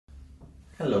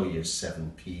Hello Year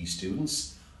 7 PE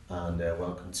students, and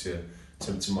welcome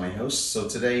to my house. So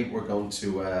today we're going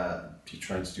to be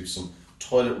trying to do some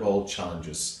toilet roll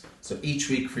challenges. So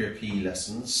each week for your PE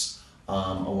lessons,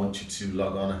 I want you to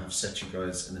log on. I have set you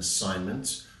guys an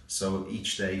assignment. So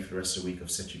each day for the rest of the week I've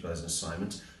set you guys an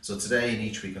assignment. So today and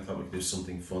each week I thought we could do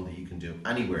something fun that you can do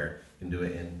anywhere. You can do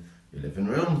it in your living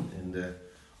room, in the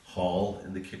hall,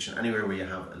 in the kitchen, anywhere where you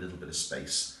have a little bit of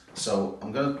space. So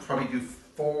I'm going to probably do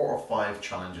 4 or 5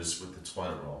 challenges with the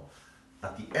toilet roll.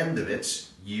 At the end of it,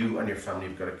 you and your family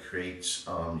have got to create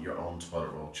your own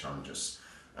toilet roll challenges.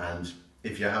 And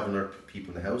if you have other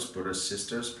people in the house, brothers,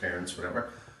 sisters, parents,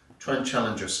 whatever, try and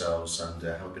challenge yourselves and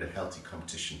have a bit of healthy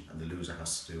competition, and the loser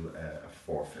has to do a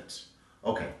forfeit.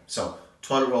 Okay, so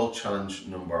toilet roll challenge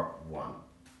number 1.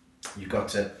 You've got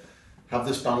to have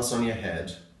this balance on your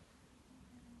head,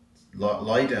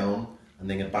 lie down, and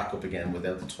then get back up again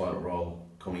without the toilet roll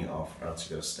coming off, or else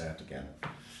you've got to start again.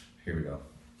 Here we go.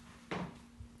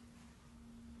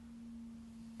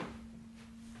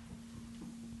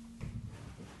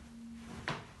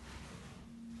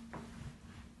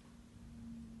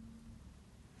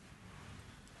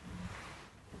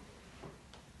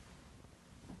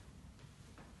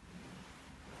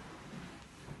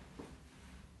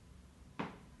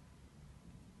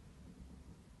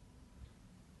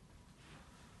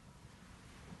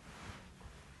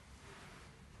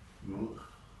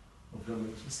 I'm going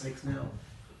to make mistakes now.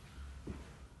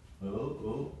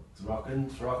 Oh, it's rocking,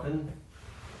 it's rocking.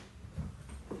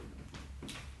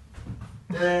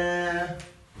 There.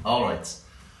 All right.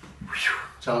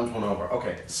 Challenge 1 over.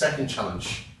 Okay, second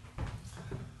challenge.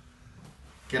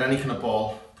 Get any kind of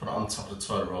ball, put it on top of the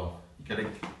toilet roll. You got to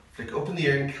flick up in the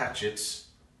air and catch it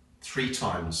 3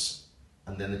 times.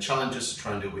 And then the challenge is to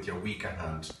try and do it with your weaker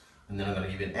hand. And then I'm going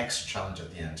to give you an extra challenge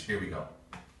at the end. Here we go.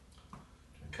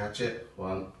 Catch it.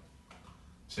 1,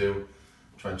 2.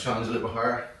 Try and challenge a little bit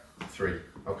higher. 3.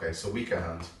 Okay, so weaker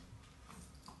hand.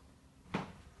 A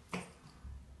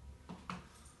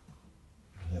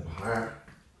little bit higher.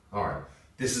 Alright,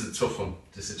 this is a tough one.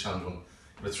 This is a challenge one.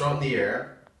 You're going to throw it in the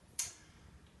air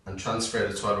and transfer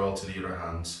the toilet roll to the other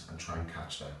hand and try and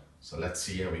catch that. So let's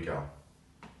see how we go.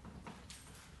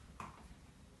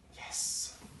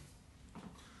 Yes!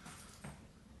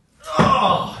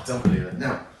 Oh, I don't believe it.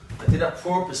 Now, I did that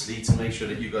purposely to make sure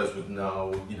that you guys would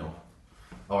know,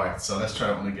 Alright, so let's try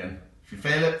that one again. If you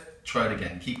fail it, try it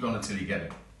again. Keep going until you get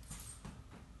it.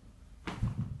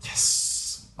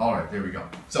 Yes! Alright, there we go.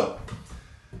 So,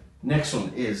 next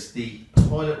one is the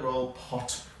toilet roll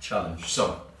pot challenge.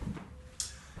 So,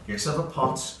 get yourself a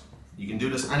pot. You can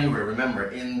do this anywhere. Remember,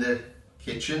 in the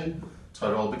kitchen,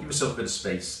 toilet roll, but give yourself a bit of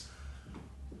space.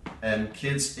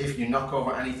 Kids, if you knock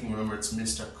over anything, remember it's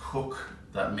Mr. Cook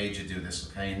that made you do this,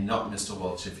 okay? Not Mr.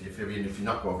 Walsh, if you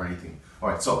knock over anything.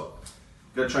 Alright, so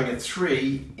you've got to try and get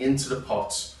 3 into the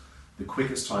pot the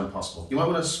quickest time possible. You might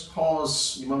want to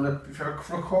pause, you might want to, if you're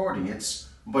recording it,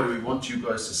 but we want you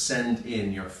guys to send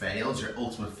in your fails, your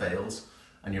ultimate fails,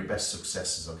 and your best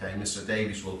successes, okay? Mr.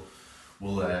 Davies will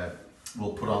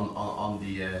put on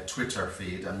the Twitter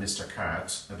feed and Mr.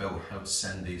 Cart about how to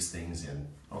send these things in,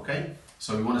 okay?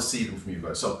 So we want to see them from you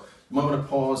guys. So you might want to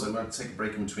pause and take a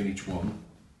break in between each one.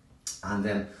 And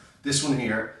then this one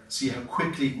here, see how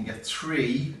quickly you can get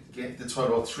the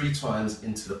toilet roll 3 times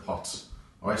into the pot.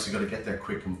 Alright, so you've got to get there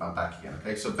quick and back again,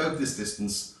 okay? So about this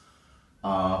distance,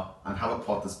 and have a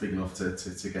pot that's big enough to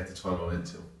get the toilet roll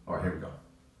into. Alright, here we go.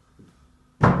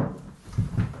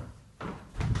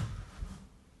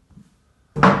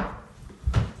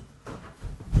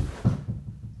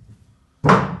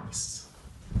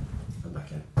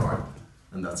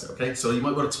 And that's it, okay? So you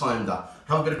might want to time that.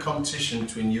 Have a bit of competition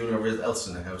between you and everyone else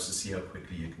in the house to see how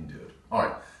quickly you can do it.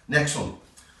 Alright, next one.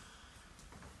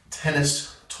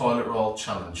 Tennis toilet roll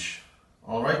challenge.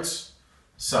 Alright,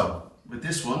 so with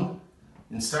this one,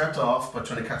 you can start off by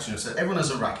trying to catch yourself. Everyone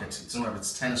has a racket. It doesn't matter if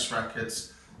it's tennis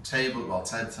rackets, table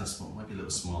tennis might be a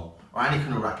little small, or any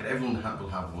kind of racket. Everyone will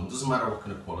have one. It doesn't matter what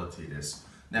kind of quality it is.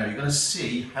 Now you're going to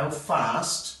see how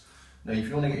fast. Now if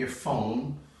you want to get your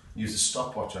phone, use a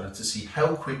stopwatch on it to see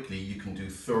how quickly you can do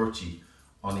 30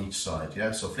 on each side, yeah?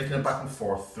 So flicking it back and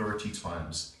forth 30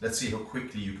 times. Let's see how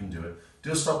quickly you can do it.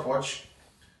 Do a stopwatch,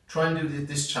 try and do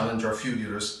this challenge or a few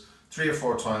others 3 or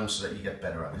 4 times so that you get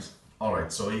better at it.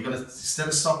 Alright, so you're going to, instead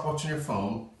of stopwatching your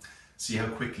phone, see how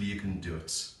quickly you can do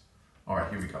it. Alright,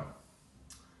 here we go.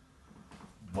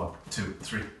 1, 2,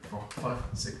 3, 4, 5,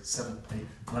 6, 7,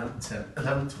 8, 9, 10,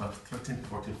 11, 12, 13,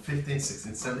 14, 15,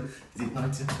 16, 17, 18,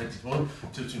 19, 21,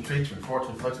 22, 23, 24,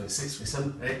 25, 26,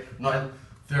 27, 28, 9,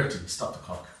 30. Stop the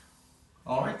clock.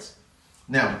 Alright?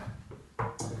 Now,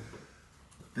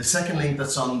 The second link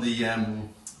that's on the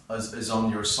is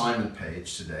on your assignment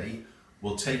page today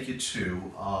will take you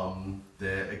to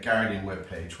the Guardian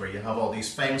webpage, where you have all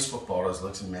these famous footballers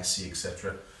like Messi,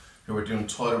 etc., who are doing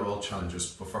toilet roll challenges,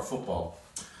 but for football.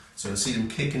 So you'll see them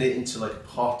kicking it into like a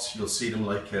pot, you'll see them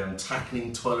like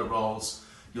tackling toilet rolls,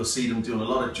 you'll see them doing a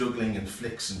lot of juggling and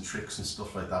flicks and tricks and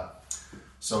stuff like that.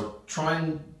 So try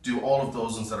and do all of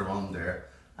those ones that are on there,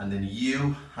 and then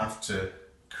you have to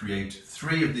create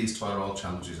 3 of these toilet roll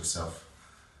challenges yourself.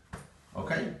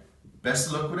 Okay, best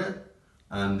of luck with it,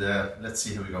 and let's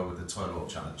see how we go with the toilet roll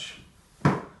challenge.